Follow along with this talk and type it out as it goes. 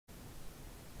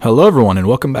Hello everyone and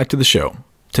welcome back to the show.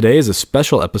 Today is a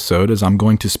special episode as I'm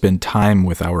going to spend time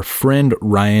with our friend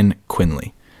Ryan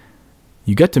Quinley.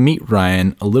 You got to meet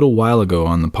Ryan a little while ago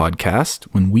on the podcast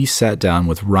when we sat down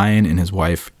with Ryan and his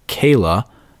wife Kayla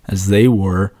as they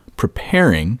were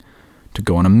preparing to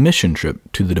go on a mission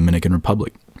trip to the Dominican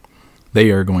Republic. They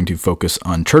are going to focus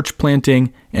on church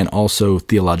planting and also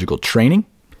theological training,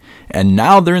 and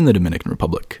now they're in the Dominican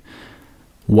Republic.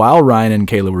 While Ryan and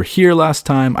Kayla were here last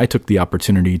time, I took the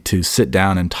opportunity to sit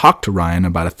down and talk to Ryan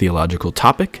about a theological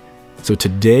topic. So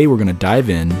today we're going to dive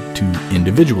into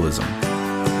individualism.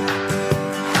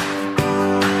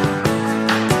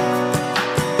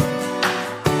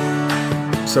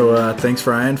 So thanks,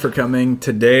 Ryan, for coming.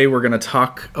 Today we're going to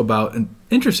talk about an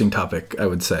interesting topic, I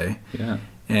would say. Yeah.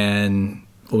 And,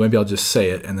 well, maybe I'll just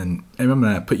say it, and then maybe I'm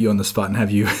going to put you on the spot and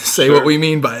have you say what we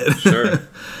mean by it. Sure.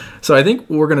 So I think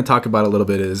what we're going to talk about a little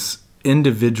bit is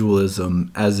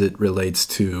individualism as it relates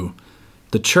to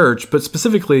the church, but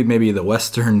specifically maybe the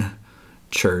Western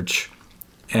church.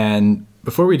 And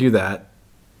before we do that,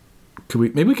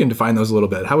 maybe we can define those a little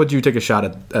bit. How would you take a shot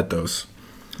at those?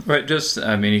 Right.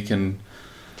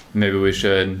 Maybe we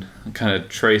should kind of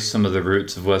trace some of the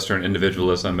roots of Western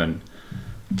individualism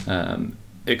and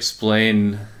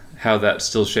explain how that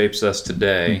still shapes us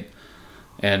today.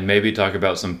 And maybe talk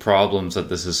about some problems that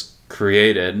this has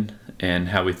created and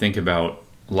how we think about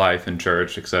life in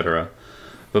church, etc.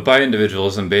 But by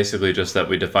individualism, basically just that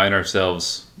we define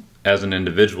ourselves as an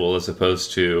individual as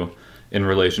opposed to in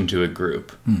relation to a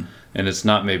group. And it's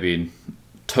not maybe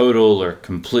total or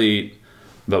complete,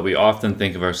 but we often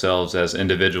think of ourselves as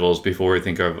individuals before we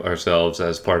think of ourselves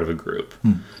as part of a group.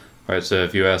 Right? So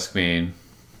if you ask me,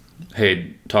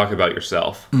 hey, talk about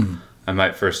yourself, I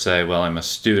might first say, well, I'm a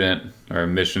student or a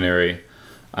missionary.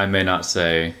 I may not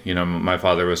say, my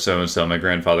father was so-and-so, my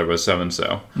grandfather was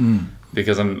so-and-so,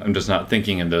 because I'm just not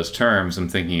thinking in those terms. I'm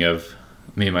thinking of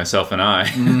me, myself, and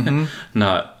I,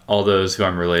 not all those who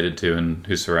I'm related to and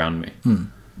who surround me.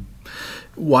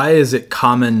 Why is it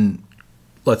common,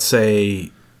 let's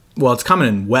say, well, it's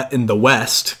common in the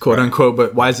West, quote unquote,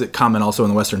 but why is it common also in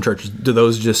the Western church? Do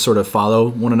those just sort of follow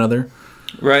one another?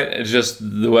 Right. It's just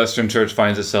the Western church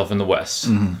finds itself in the West,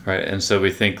 right? And so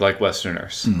we think like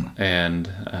Westerners. And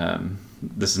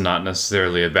this is not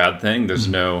necessarily a bad thing. There's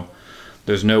no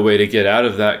way to get out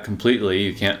of that completely.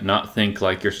 You can't not think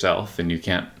like yourself, and you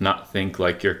can't not think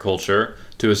like your culture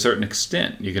to a certain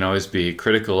extent. You can always be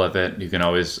critical of it. You can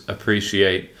always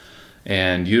appreciate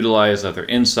and utilize other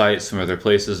insights from other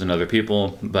places and other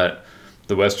people. But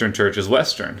the Western church is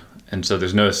Western. And so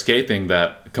there's no escaping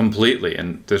that completely,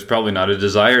 and there's probably not a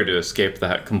desire to escape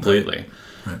that completely.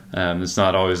 Right. It's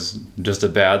not always just a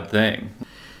bad thing.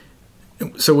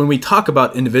 So when we talk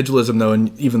about individualism, though,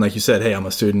 and even like you said, hey, I'm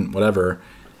a student, whatever,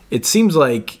 it seems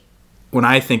like when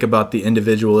I think about the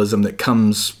individualism that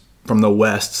comes from the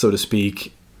West, so to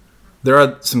speak, there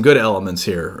are some good elements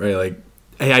here, right? Like,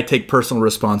 hey, I take personal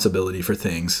responsibility for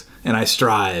things, and I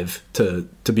strive to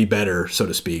be better, so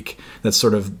to speak. That's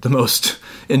sort of the most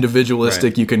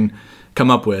individualistic you can come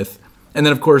up with. And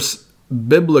then, of course,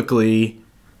 biblically,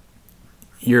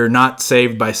 you're not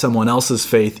saved by someone else's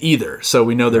faith either. So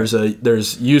we know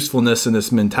there's usefulness in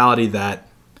this mentality that,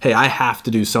 hey, I have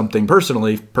to do something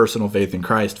personally, personal faith in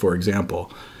Christ, for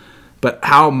example. But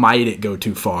how might it go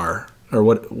too far? Or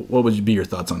what would be your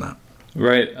thoughts on that?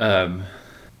 Right.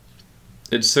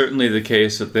 It's certainly the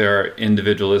case that there are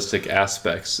individualistic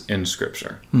aspects in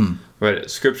Scripture. Right?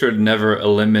 Scripture never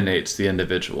eliminates the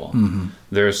individual.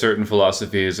 There are certain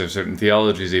philosophies or certain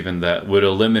theologies even that would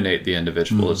eliminate the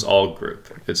individual. It's all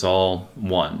group. It's all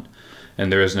one.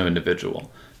 And there is no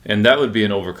individual. And that would be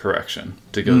an overcorrection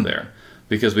to go there,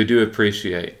 because we do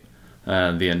appreciate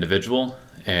the individual.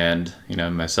 And,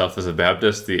 myself as a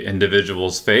Baptist, the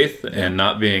individual's faith, and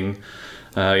not being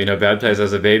baptized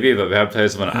as a baby, but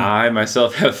baptized when I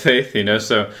myself have faith,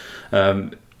 So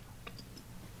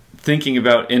thinking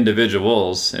about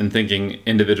individuals and thinking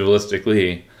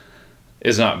individualistically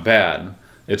is not bad.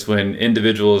 It's when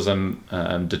individualism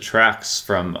detracts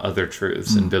from other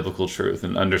truths and biblical truth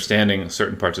and understanding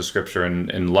certain parts of Scripture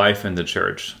and life in the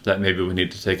church that maybe we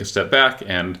need to take a step back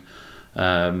and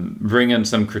bring in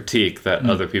some critique that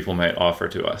other people might offer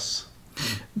to us.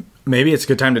 Maybe it's a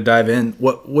good time to dive in.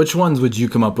 Which ones would you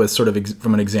come up with sort of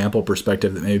from an example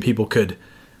perspective that maybe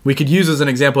we could use as an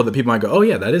example that people might go, oh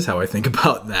yeah, that is how I think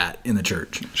about that in the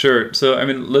church? Sure. So,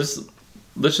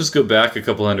 let's just go back a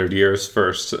couple hundred years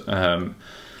first.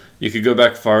 You could go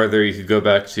back farther. You could go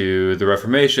back to the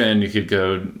Reformation. You could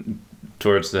go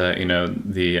towards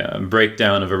the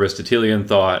breakdown of Aristotelian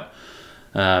thought.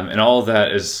 And all of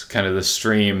that is kind of the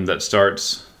stream that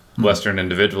starts Western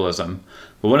individualism.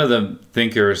 But one of the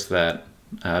thinkers that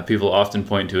people often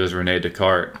point to is Rene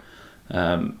Descartes,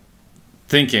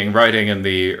 writing in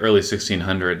the early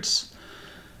 1600s.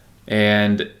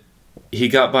 And he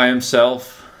got by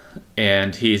himself,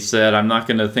 and he said, I'm not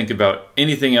going to think about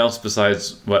anything else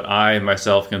besides what I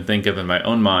myself can think of in my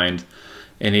own mind.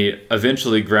 And he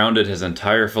eventually grounded his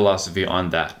entire philosophy on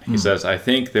that. He says, I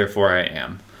think, therefore I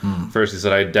am. First he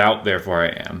said, I doubt, therefore I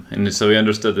am. And so he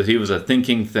understood that he was a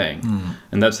thinking thing.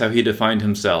 And that's how he defined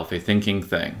himself, a thinking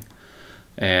thing.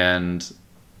 And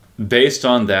based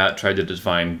on that, tried to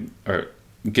define or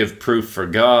give proof for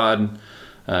God.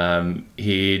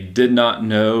 He did not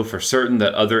know for certain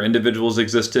that other individuals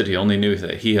existed. He only knew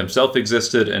that he himself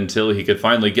existed until he could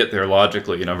finally get there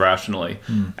logically, rationally.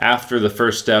 After the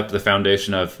first step, the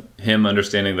foundation of him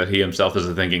understanding that he himself is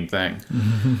a thinking thing.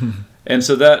 And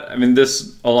so that,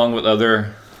 this, along with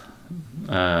other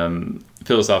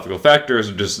philosophical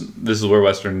factors, this is where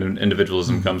Western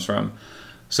individualism comes from.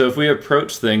 So if we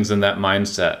approach things in that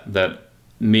mindset, that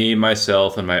me,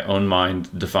 myself, and my own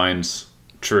mind defines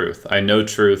truth. I know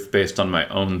truth based on my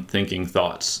own thinking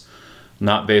thoughts,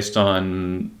 not based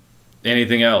on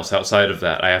anything else outside of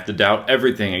that. I have to doubt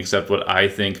everything except what I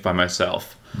think by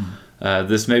myself.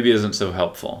 This maybe isn't so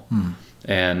helpful.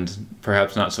 And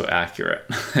perhaps not so accurate.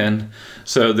 And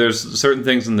so there's certain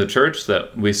things in the church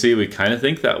that we see we kind of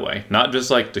think that way. Not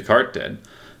just like Descartes did,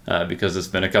 because it's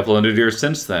been a couple hundred years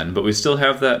since then, but we still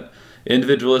have that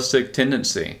individualistic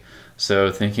tendency.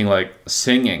 So thinking like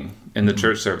singing in the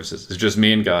church services is just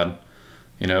me and God.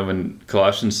 When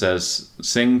Colossians says,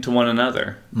 sing to one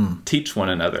another, teach one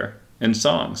another in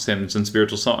songs, hymns and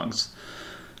spiritual songs.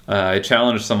 I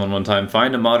challenged someone one time,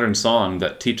 find a modern song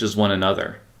that teaches one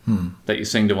another. That you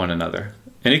sing to one another.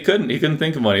 And he couldn't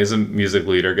think of one. He's a music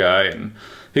leader guy, and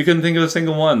he couldn't think of a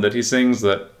single one that he sings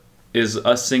that is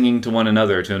us singing to one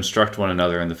another to instruct one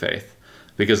another in the faith,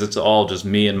 because it's all just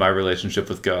me and my relationship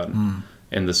with God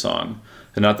in the song.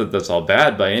 And not that that's all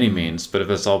bad by any means, but if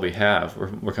that's all we have,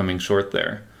 we're coming short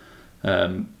there.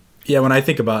 Yeah, when I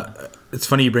think about, it's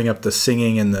funny you bring up the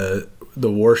singing and the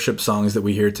worship songs that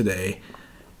we hear today.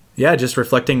 Yeah, just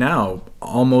reflecting now,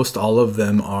 almost all of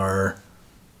them are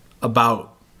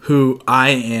about who I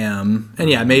am,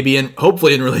 and maybe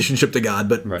hopefully in relationship to God,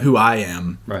 but who I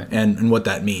am, and what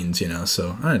that means,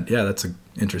 So that's an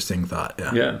interesting thought.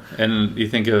 Yeah, and you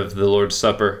think of the Lord's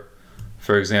Supper,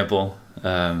 for example.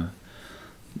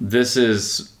 This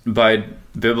is, by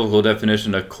biblical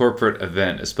definition, a corporate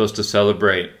event. It's supposed to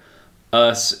celebrate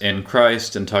us in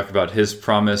Christ and talk about His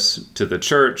promise to the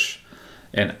church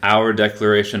and our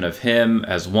declaration of Him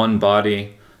as one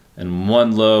body and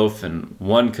one loaf and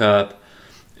one cup.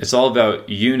 It's all about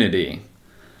unity.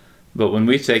 But when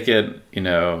we take it,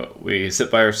 we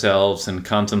sit by ourselves and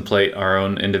contemplate our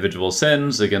own individual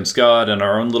sins against God and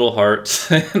our own little hearts.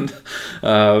 And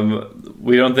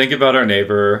we don't think about our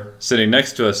neighbor sitting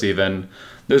next to us even.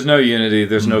 There's no unity.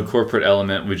 There's no corporate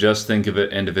element. We just think of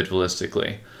it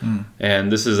individualistically.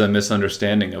 And this is a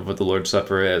misunderstanding of what the Lord's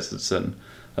Supper is. It's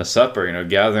a supper,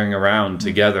 gathering around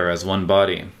together as one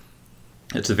body.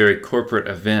 It's a very corporate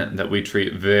event that we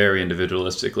treat very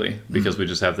individualistically because we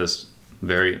just have this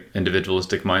very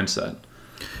individualistic mindset.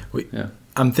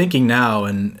 I'm thinking now,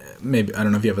 and maybe, I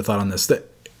don't know if you have a thought on this, that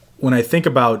when I think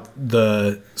about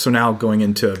so now going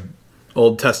into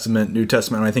Old Testament, New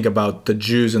Testament, when I think about the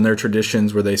Jews and their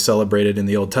traditions where they celebrated in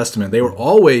the Old Testament, they were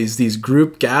always these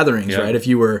group gatherings, right? If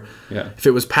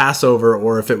it was Passover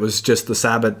or if it was just the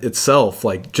Sabbath itself,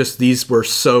 like just they were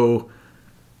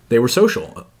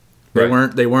social.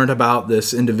 They weren't about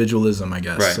this individualism, I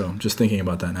guess. So just thinking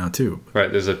about that now too.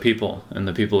 Right. There's a people, and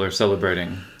the people are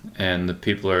celebrating, and the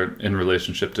people are in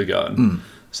relationship to God.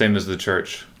 Same as the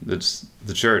church. It's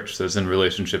the church that's in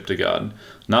relationship to God.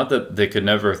 Not that they could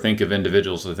never think of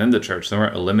individuals within the church. They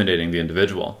weren't eliminating the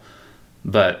individual,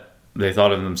 but they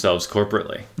thought of themselves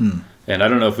corporately. And I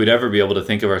don't know if we'd ever be able to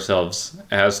think of ourselves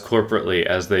as corporately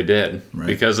as they did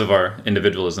because of our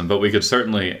individualism, but we could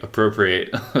certainly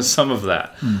appropriate some of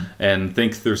that and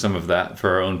think through some of that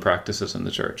for our own practices in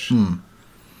the church.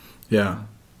 Yeah.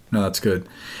 No, that's good.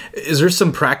 Is there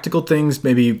some practical things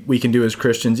maybe we can do as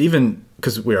Christians, even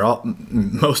because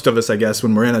most of us, I guess,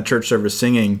 when we're in a church service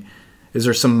singing, is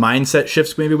there some mindset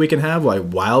shifts maybe we can have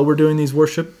while we're doing these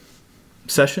worship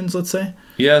sessions, let's say?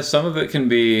 Yeah, some of it can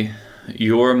be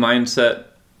your mindset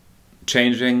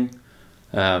changing.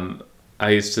 I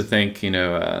used to think,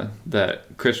 that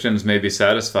Christians may be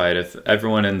satisfied if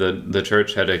everyone in the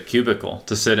church had a cubicle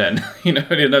to sit in. You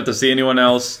didn't have to see anyone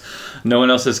else. No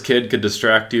one else's kid could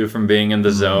distract you from being in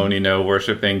the zone,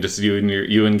 worshiping just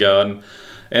you and God.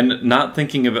 And not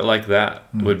thinking of it like that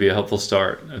would be a helpful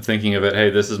start. Of thinking of it, hey,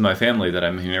 this is my family that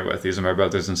I'm here with. These are my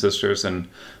brothers and sisters, and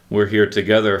we're here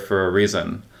together for a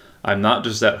reason. I'm not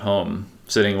just at home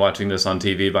sitting watching this on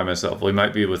TV by myself. We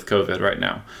might be with COVID right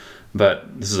now,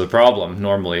 but this is a problem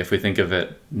normally if we think of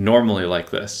it normally like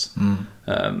this.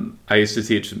 I used to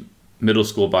teach middle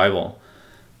school Bible,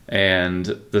 and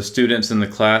the students in the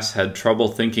class had trouble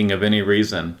thinking of any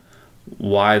reason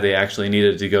why they actually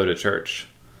needed to go to church,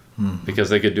 because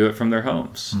they could do it from their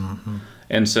homes.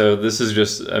 And so this is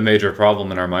just a major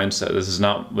problem in our mindset. This is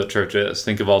not what church is.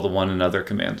 Think of all the one another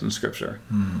commands in Scripture.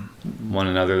 One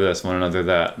another this, one another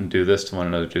that, and do this to one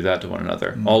another, do that to one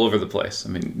another, all over the place. I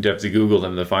mean, you have to Google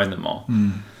them to find them all.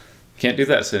 Can't do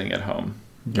that sitting at home.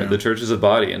 Yeah. The church is a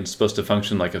body and it's supposed to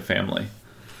function like a family.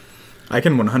 I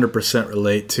can 100%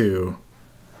 relate to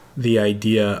the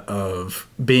idea of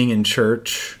being in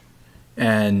church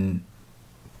and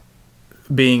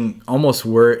being almost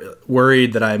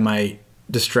worried that I might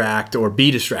distract or be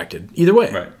distracted. Either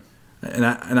way.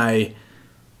 Right.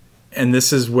 And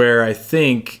this is where I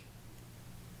think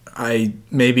I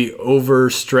maybe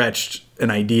overstretched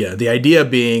an idea. The idea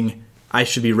being I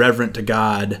should be reverent to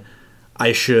God.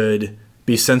 I should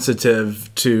be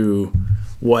sensitive to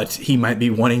what he might be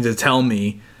wanting to tell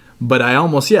me. But I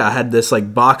almost, had this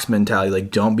like box mentality,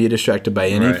 like don't be distracted by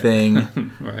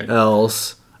anything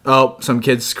else. Oh, some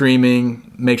kid's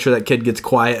screaming, make sure that kid gets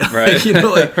quiet. Right.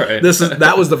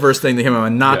 That was the first thing that came to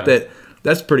mind. Not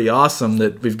that's pretty awesome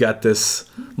that we've got this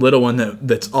little one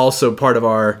that's also part of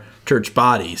our church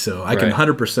body. So I can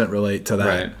 100% relate to that.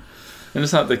 Right. And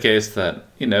it's not the case that,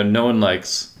 no one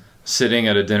likes sitting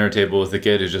at a dinner table with a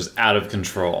kid who's just out of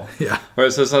control. Yeah.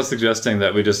 Right. So it's not suggesting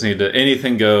that we just need to,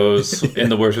 anything goes in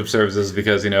the worship services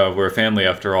because, we're a family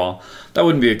after all. That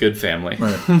wouldn't be a good family.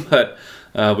 Right. But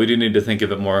we do need to think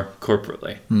of it more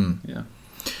corporately. Yeah.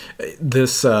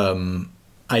 This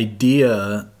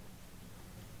idea,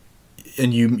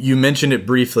 and you mentioned it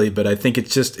briefly, but I think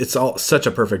it's all such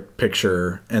a perfect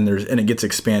picture, and it gets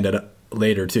expanded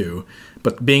later too.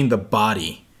 But being the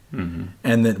body,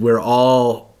 and that we're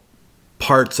all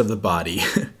parts of the body,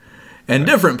 and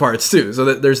different parts too. So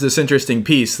that there's this interesting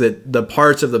piece that the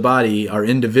parts of the body are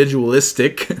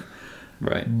individualistic,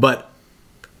 but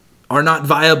are not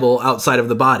viable outside of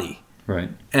the body. Right.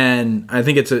 And I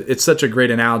think it's such a great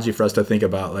analogy for us to think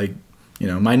about. Like,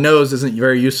 my nose isn't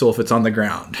very useful if it's on the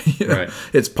ground.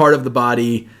 It's part of the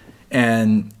body,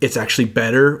 and it's actually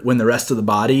better when the rest of the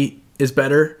body is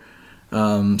better.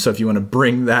 So if you want to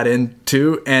bring that in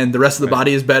too, and the rest of the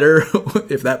body is better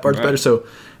if that part's better. So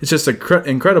it's just an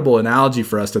incredible analogy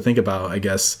for us to think about, I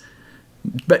guess.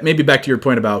 But maybe back to your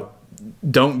point about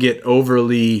don't get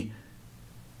overly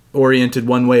oriented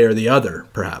one way or the other,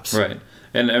 perhaps. Right.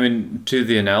 And I mean, to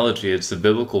the analogy, it's the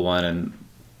biblical one, and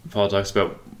Paul talks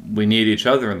about we need each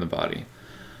other in the body.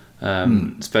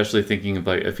 Especially thinking of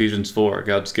like Ephesians 4,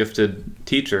 God's gifted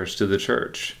teachers to the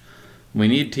church. We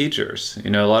need teachers. A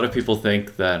lot of people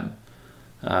think that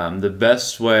the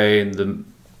best way, the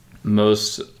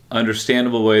most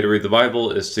understandable way to read the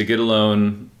Bible is to get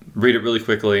alone, read it really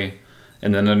quickly,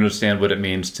 and then understand what it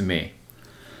means to me.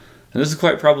 And this is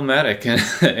quite problematic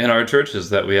in our churches,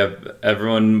 that we have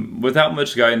everyone without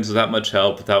much guidance, without much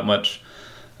help, without much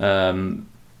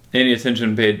any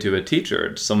attention paid to a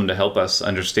teacher, someone to help us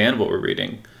understand what we're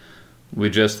reading. We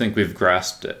just think we've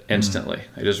grasped it instantly.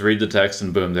 I just read the text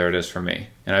and boom, there it is for me.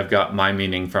 And I've got my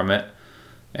meaning from it,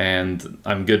 and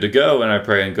I'm good to go, and I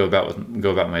pray and go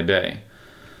about my day.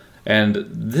 And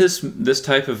this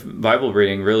type of Bible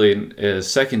reading really is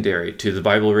secondary to the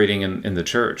Bible reading in the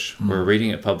church. We're reading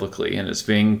it publicly, and it's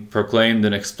being proclaimed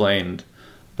and explained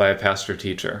by a pastor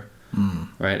teacher,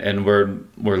 right? And we're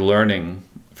learning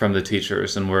from the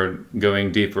teachers, and we're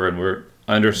going deeper, and we're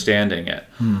understanding it.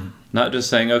 Not just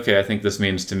saying, okay, I think this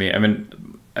means to me. I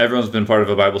mean, everyone's been part of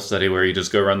a Bible study where you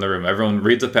just go around the room. Everyone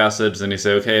reads a passage, and you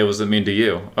say, okay, what does it mean to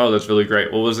you? Oh, that's really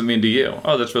great. Well, what does it mean to you?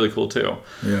 Oh, that's really cool too.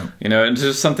 Yeah. It's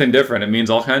just something different. It means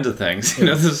all kinds of things.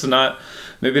 This is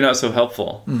maybe not so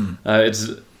helpful. It's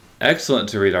excellent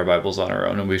to read our Bibles on our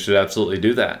own, and we should absolutely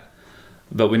do that.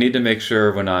 But we need to make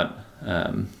sure we're not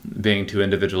being too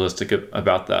individualistic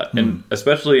about that. And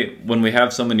especially when we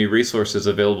have so many resources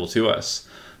available to us.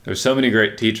 There's so many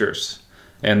great teachers,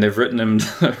 and they've written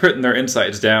their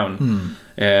insights down.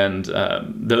 And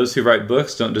those who write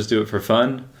books don't just do it for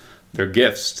fun. They're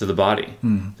gifts to the body.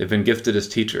 They've been gifted as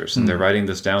teachers, and they're writing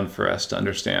this down for us to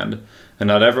understand. And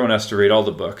not everyone has to read all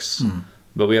the books,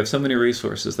 but we have so many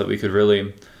resources that we could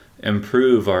really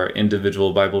improve our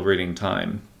individual Bible reading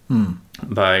time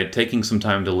by taking some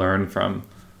time to learn from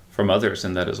others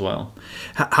in that as well.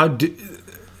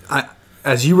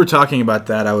 as you were talking about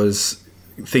that, I was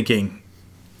thinking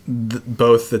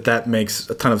both that makes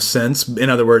a ton of sense. In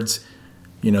other words,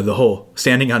 you know, the whole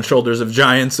standing on shoulders of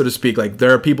giants, so to speak. Like,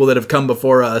 there are people that have come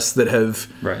before us that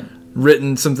have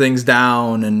written some things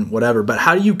down and whatever. But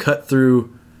how do you cut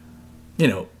through, you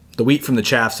know, the wheat from the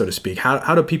chaff, so to speak?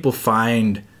 How do people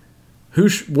find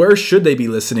where should they be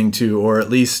listening to, or at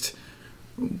least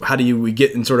how do we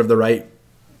get in sort of the right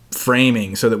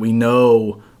framing so that we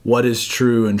know what is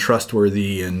true and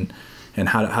trustworthy and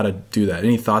how to do that?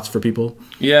 Any thoughts for people?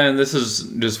 Yeah, and this is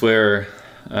just where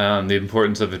the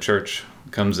importance of a church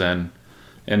comes in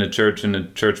a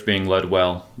church being led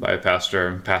well by a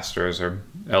pastors or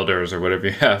elders or whatever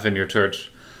you have in your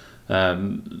church,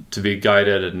 to be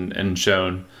guided and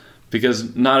shown,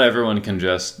 because not everyone can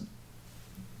just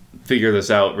figure this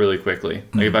out really quickly.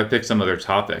 Like, if I pick some other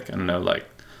topic, I don't know, like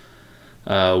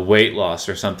weight loss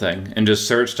or something, and just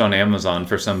searched on Amazon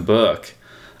for some book,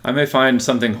 I may find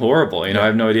something horrible. You know, I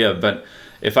have no idea. But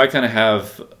if I kind of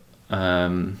have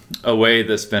a way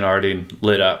that's been already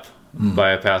lit up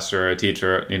by a pastor or a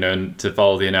teacher, you know, and to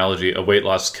follow the analogy, a weight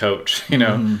loss coach, you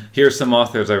know, here's some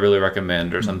authors I really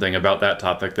recommend, or something about that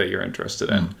topic that you're interested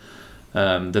in,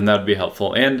 then that would be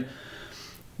helpful. And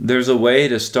there's a way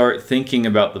to start thinking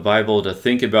about the Bible, to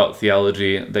think about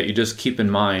theology, that you just keep in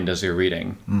mind as you're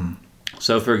reading.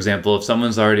 So, for example, if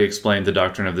someone's already explained the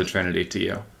doctrine of the Trinity to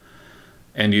you,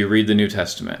 and you read the New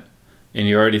Testament, and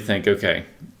you already think, okay,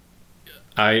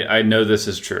 I know this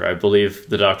is true. I believe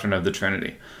the doctrine of the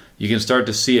Trinity. You can start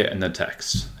to see it in the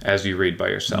text as you read by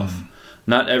yourself.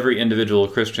 Not every individual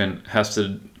Christian has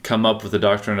to come up with the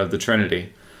doctrine of the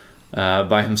Trinity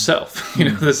by himself. You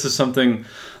know, this is something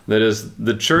that is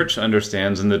the church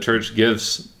understands, and the church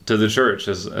gives to the church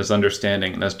as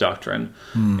understanding and as doctrine.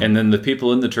 And then the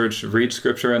people in the church read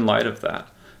Scripture in light of that,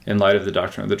 in light of the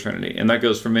doctrine of the Trinity. And that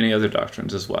goes for many other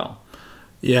doctrines as well.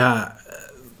 Yeah,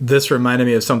 this reminded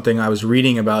me of something I was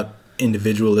reading about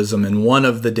individualism, and one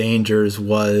of the dangers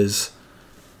was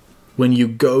when you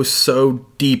go so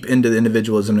deep into the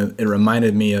individualism. It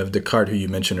reminded me of Descartes, who you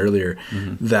mentioned earlier,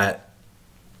 that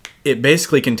it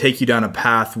basically can take you down a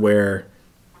path where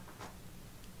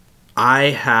I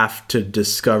have to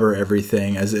discover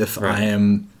everything as if I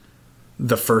am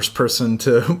the first person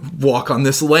to walk on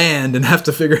this land and have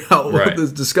to figure out what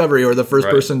this discovery, or the first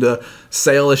person to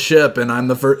sail a ship, and I'm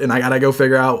the first, and I gotta go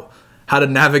figure out how to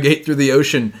navigate through the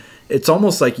ocean. It's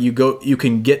almost like you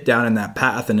can get down in that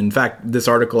path. And in fact, this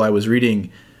article I was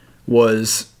reading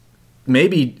was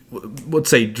maybe, let's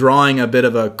say, drawing a bit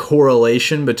of a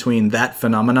correlation between that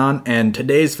phenomenon and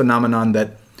today's phenomenon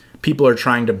that people are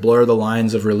trying to blur the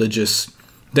lines of religious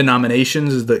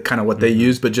denominations, is the kind of what they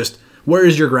use, but just, where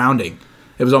is your grounding?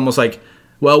 It was almost like,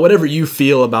 well, whatever you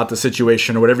feel about the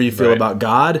situation, or whatever you feel about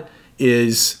God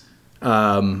is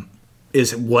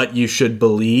what you should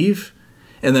believe.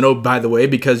 And then, oh, by the way,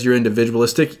 because you're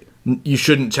individualistic, you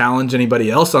shouldn't challenge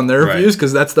anybody else on their views,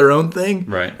 because that's their own thing.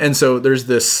 And so there's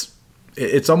this,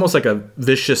 it's almost like a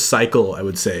vicious cycle, I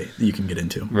would say, that you can get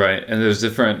into. And there's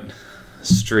different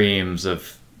streams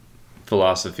of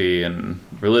philosophy and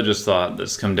religious thought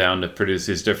that's come down to produce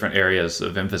these different areas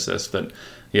of emphasis. But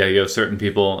yeah, you have certain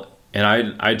people,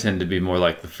 and I tend to be more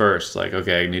like the first, like,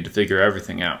 okay, I need to figure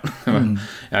everything out.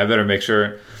 I better make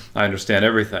sure I understand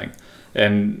everything.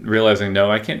 And realizing,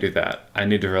 no, I can't do that. I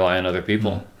need to rely on other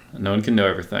people. No one can know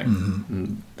everything.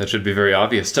 And that should be very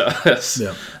obvious to us.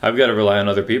 I've got to rely on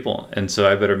other people. And so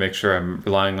I better make sure I'm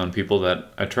relying on people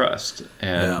that I trust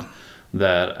and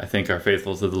that I think are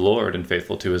faithful to the Lord and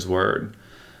faithful to His Word.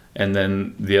 And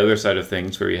then the other side of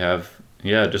things, where you have,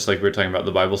 just like we were talking about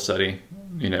the Bible study,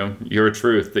 you know, your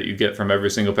truth that you get from every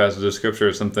single passage of Scripture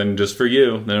is something just for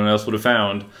you that no one else would have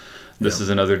found. This is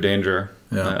another danger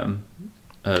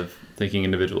of thinking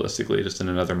individualistically, just in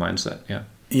another mindset.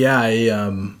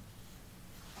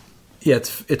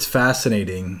 It's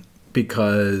fascinating,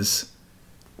 because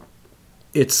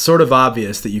it's sort of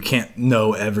obvious that you can't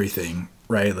know everything,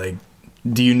 right? Like,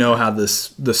 do you know how the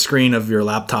screen of your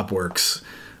laptop works?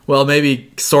 Well,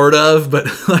 maybe sort of, but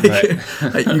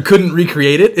you couldn't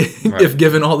recreate it if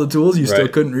given all the tools. You still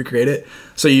couldn't recreate it.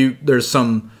 So there's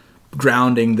some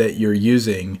grounding that you're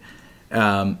using.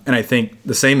 And I think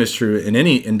the same is true in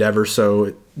any endeavor. So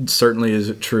it certainly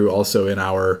is true also in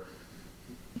our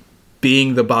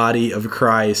being the body of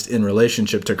Christ in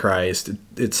relationship to Christ.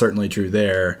 It's certainly true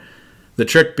there. The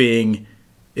trick being,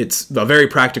 it's a very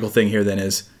practical thing here then,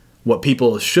 is what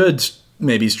people should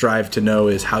maybe strive to know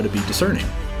is how to be discerning.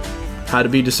 How to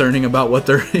be discerning about what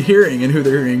they're hearing and who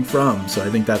they're hearing from. So I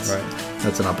think that's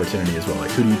an opportunity as well.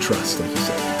 Like, who do you trust, like you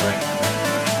said?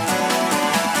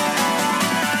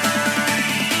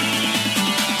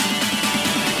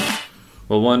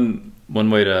 Well, one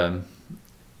way to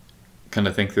kind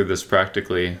of think through this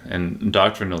practically and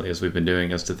doctrinally, as we've been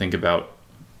doing, is to think about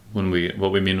what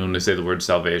we mean when we say the word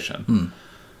salvation.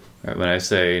 Right, when I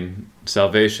say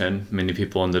salvation, many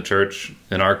people in the church,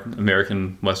 in our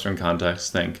American Western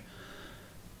context, think,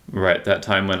 right, that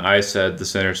time when I said the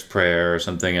sinner's prayer or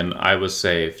something and I was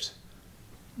saved,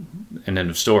 an end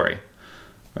of story.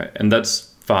 Right? And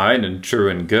that's fine and true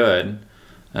and good,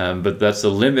 but that's a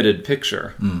limited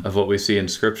picture of what we see in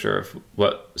Scripture, of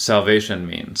what salvation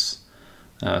means.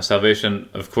 Salvation,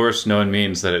 of course, no one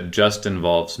means that it just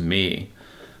involves me,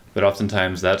 but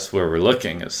oftentimes that's where we're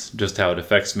looking, is just how it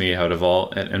affects me, how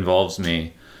it involves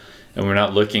me. And we're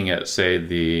not looking at, say,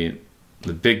 the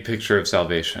big picture of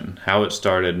salvation, how it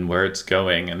started and where it's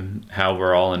going and how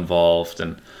we're all involved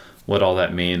and what all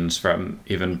that means from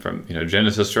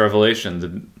Genesis to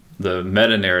Revelation, the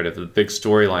meta-narrative, the big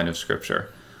storyline of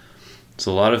Scripture. It's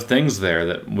a lot of things there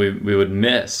that we would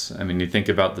miss. I mean, you think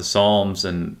about the Psalms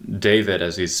and David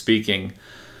as he's speaking,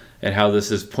 and how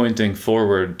this is pointing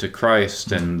forward to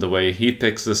Christ and the way he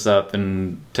picks this up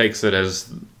and takes it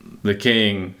as the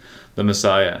King, the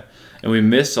Messiah. And we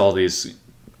miss all these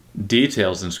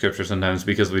details in Scripture sometimes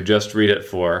because we just read it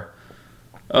for,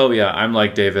 oh yeah, I'm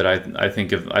like David. I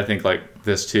think like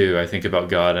this too. I think about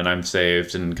God and I'm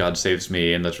saved and God saves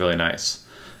me, and that's really nice.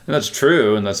 And that's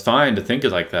true, and that's fine to think it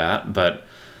like that. But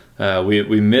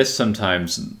we miss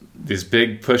sometimes these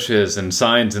big pushes and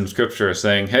signs in Scripture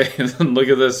saying, hey, look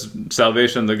at this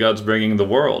salvation that God's bringing the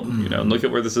world, and look at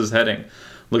where this is heading.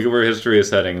 Look at where history is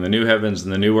heading, the new heavens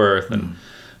and the new earth. And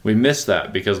we miss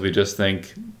that because we just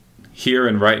think here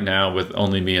and right now with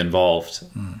only me involved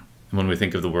when we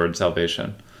think of the word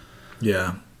salvation.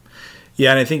 Yeah.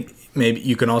 Yeah, and I think maybe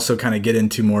you can also kind of get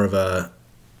into more of a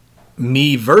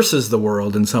me versus the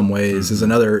world in some ways is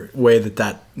another way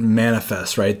that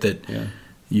manifests, right? That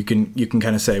you can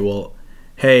kind of say, well,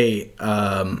 hey,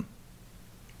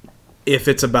 if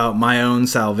it's about my own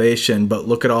salvation, but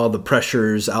look at all the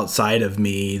pressures outside of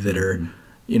me that are,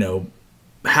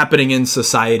 happening in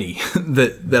society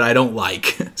that I don't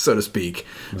like, so to speak,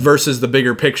 versus the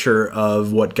bigger picture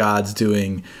of what God's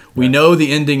doing. We know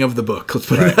the ending of the book. Let's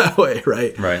put it that way,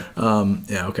 right? Right.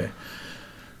 Yeah. Okay.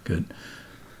 Good.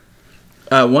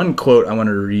 One quote I want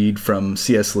to read from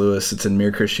C.S. Lewis, it's in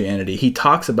Mere Christianity. He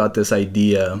talks about this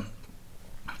idea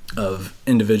of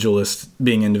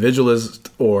being individualist,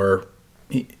 or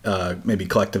maybe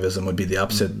collectivism would be the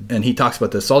opposite. And he talks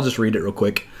about this. So I'll just read it real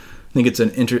quick. I think it's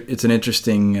an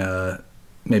interesting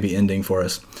maybe ending for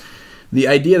us. The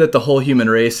idea that the whole human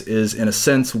race is, in a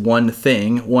sense, one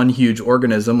thing, one huge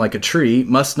organism like a tree,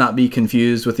 must not be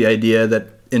confused with the idea that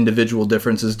individual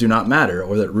differences do not matter,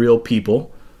 or that real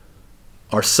people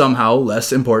are somehow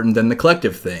less important than the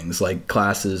collective things like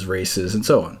classes, races, and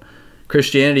so on.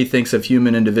 Christianity thinks of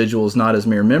human individuals not as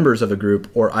mere members of a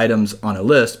group or items on a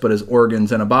list, but as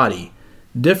organs in a body,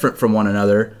 different from one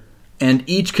another, and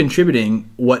each contributing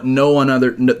what no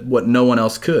one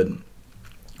else could.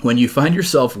 When you find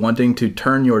yourself wanting to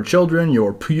turn your children,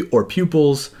 or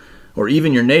pupils, or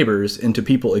even your neighbors into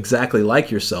people exactly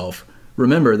like yourself,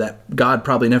 remember that God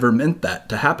probably never meant that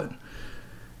to happen.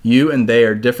 You and they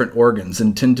are different organs,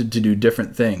 intended to do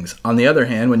different things. On the other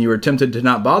hand, when you are tempted to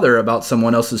not bother about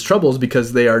someone else's troubles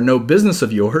because they are no business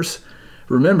of yours,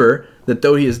 remember that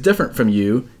though he is different from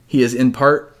you, he is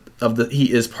part of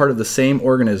the same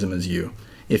organism as you.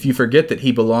 If you forget that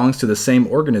he belongs to the same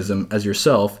organism as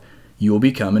yourself, you will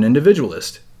become an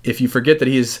individualist. If you forget that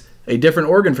he is a different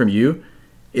organ from you,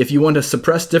 if you want to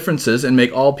suppress differences and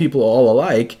make all people all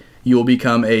alike, you will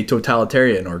become a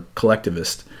totalitarian or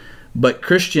collectivist. But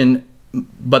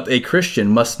a Christian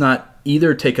must not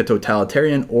either take a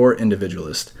totalitarian or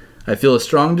individualist. I feel a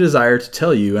strong desire to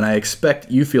tell you, and I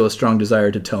expect you feel a strong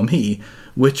desire to tell me,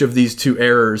 which of these two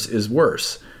errors is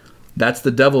worse. That's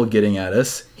the devil getting at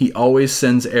us. He always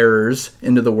sends errors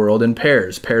into the world in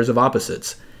pairs of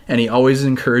opposites, and he always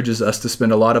encourages us to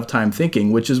spend a lot of time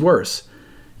thinking which is worse.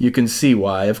 You can see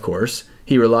why, of course.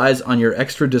 He relies on your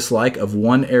extra dislike of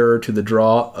one error to the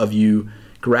draw of you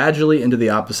gradually into the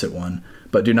opposite one.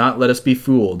 But do not let us be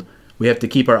fooled. We have to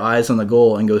keep our eyes on the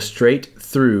goal and go straight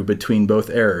through between both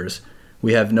errors.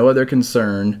 We have no other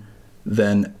concern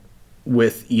than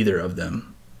with either of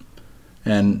them.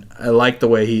 And I like the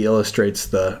way he illustrates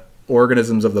the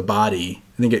organisms of the body.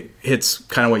 I think it hits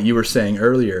kind of what you were saying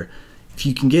earlier. If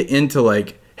you can get into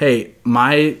like, hey,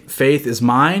 my faith is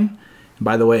mine.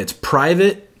 By the way, it's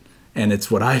private and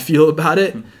it's what I feel about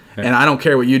it. Okay. And I don't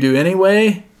care what you do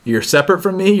anyway. You're separate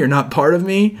from me. You're not part of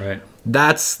me. Right.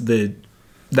 That's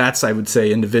I would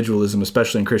say individualism,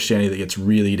 especially in Christianity, that gets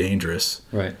really dangerous.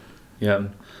 Right. Yeah.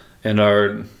 And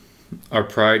our our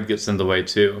pride gets in the way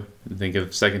too. Think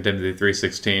of 2 Timothy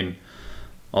 3:16.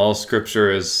 All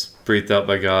scripture is breathed out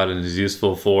by God and is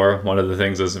useful for, one of the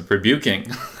things is rebuking.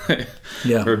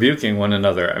 Yeah. Rebuking one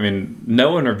another. I mean,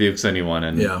 no one rebukes anyone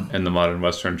in the modern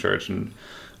Western church, and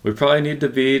we probably need to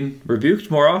be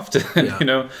rebuked more often,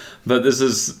 Yeah. But this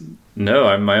is, no,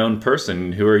 I'm my own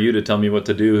person. Who are you to tell me what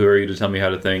to do? Who are you to tell me how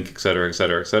to think, et cetera, et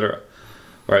cetera, et cetera.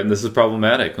 Right, and this is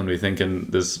problematic when we think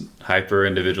in this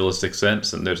hyper-individualistic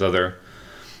sense, and there's other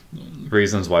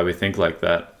reasons why we think like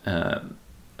that.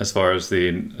 As far as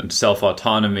the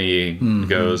self-autonomy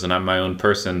goes, and I'm my own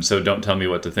person, so don't tell me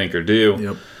what to think or do.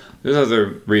 Yep. There's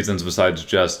other reasons besides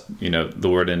just, the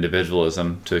word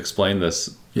individualism to explain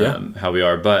this, how we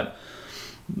are. But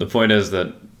the point is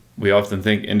that we often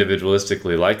think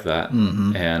individualistically like that,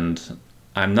 and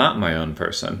I'm not my own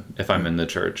person if I'm in the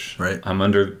church. Right. I'm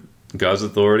under God's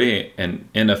authority and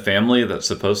in a family that's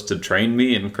supposed to train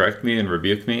me and correct me and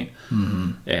rebuke me.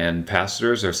 And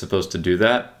pastors are supposed to do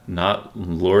that, not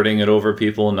lording it over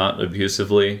people, not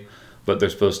abusively, but they're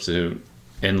supposed to,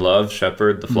 in love,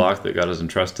 shepherd the flock that God has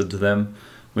entrusted to them.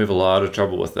 We have a lot of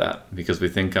trouble with that because we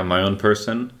think I'm my own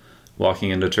person,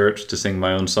 walking into church to sing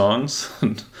my own songs,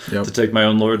 to take my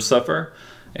own Lord's Supper,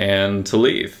 and to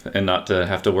leave, and not to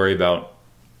have to worry about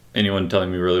anyone telling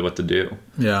me really what to do.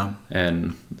 Yeah.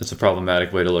 And it's a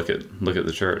problematic way to look at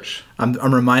the church.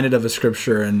 I'm reminded of a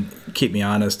scripture, and keep me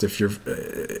honest if you're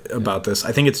about this.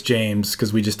 I think it's James,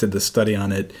 because we just did this study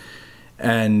on it.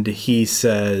 And he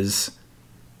says,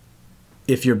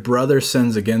 if your brother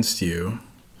sins against you,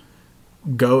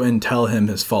 go and tell him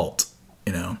his fault.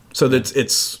 So that's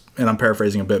it's, and I'm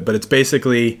paraphrasing a bit, but it's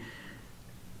basically,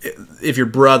 if your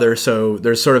brother, so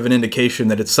there's sort of an indication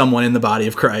that it's someone in the body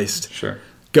of Christ. Sure.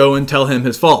 Go and tell him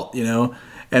his fault,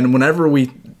 And whenever we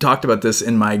talked about this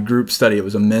in my group study, it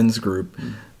was a men's group,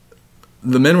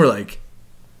 the men were like,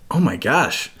 oh my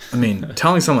gosh. I mean,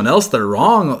 telling someone else they're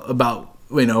wrong about,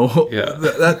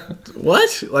 that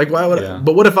what? Like, why would I?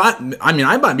 But what if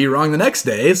I might be wrong the next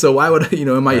day. So why would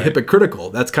am I hypocritical?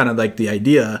 That's kind of like the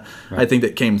idea, I think,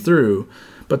 that came through.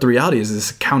 But the reality is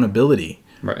this accountability,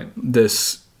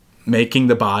 this making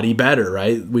the body better,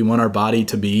 right? We want our body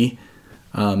to be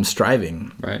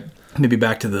striving. Right. Maybe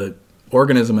back to the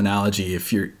organism analogy.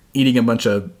 If you're eating a bunch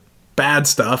of bad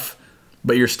stuff,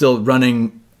 but you're still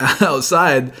running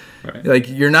outside, like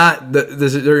you're not,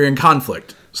 they're in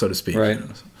conflict, so to speak. Right.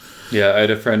 Yeah, I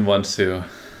had a friend once who,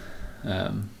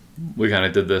 we kind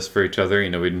of did this for each other.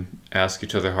 We'd ask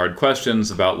each other hard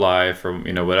questions about life or,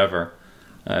 whatever,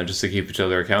 just to keep each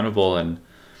other accountable. And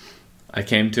I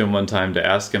came to him one time to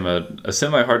ask him a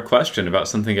semi-hard question about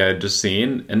something I had just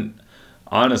seen, and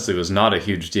honestly, it was not a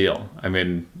huge deal. I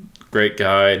mean, great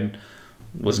guy,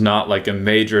 was not like a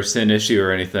major sin issue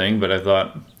or anything, but I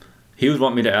thought he would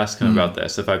want me to ask him about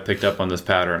this if I picked up on this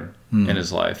pattern in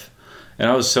his life. And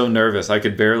I was so nervous. I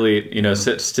could barely,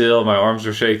 sit still. My arms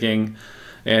were shaking.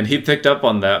 And he picked up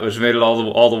on that, which made it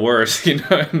all the worse,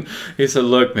 And he said,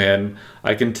 look, man,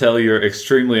 I can tell you're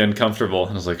extremely uncomfortable.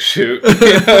 And I was like, shoot.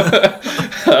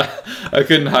 I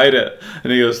couldn't hide it.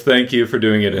 And he goes, thank you for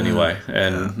doing it anyway.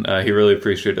 And he really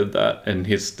appreciated that. And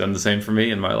he's done the same for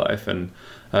me in my life. And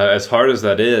as hard as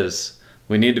that is,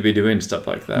 we need to be doing stuff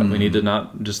like that. We need to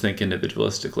not just think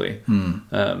individualistically.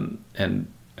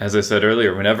 And as I said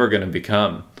earlier, we're never going to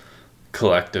become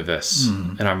collectivists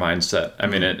in our mindset. I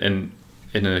mean,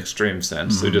 in an extreme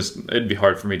sense. It'd be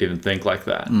hard for me to even think like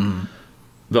that.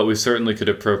 But we certainly could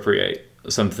appropriate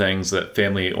some things that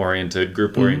family-oriented,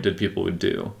 group-oriented people would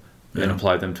do and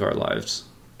apply them to our lives.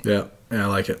 Yeah, I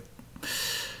like it.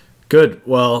 Good.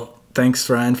 Well, thanks,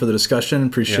 Ryan, for the discussion.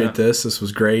 Appreciate this. This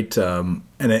was great. And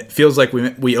it feels like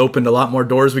we opened a lot more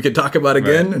doors we could talk about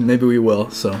again, and maybe we will.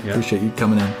 So appreciate you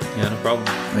coming in. Yeah, no problem.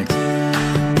 Thanks.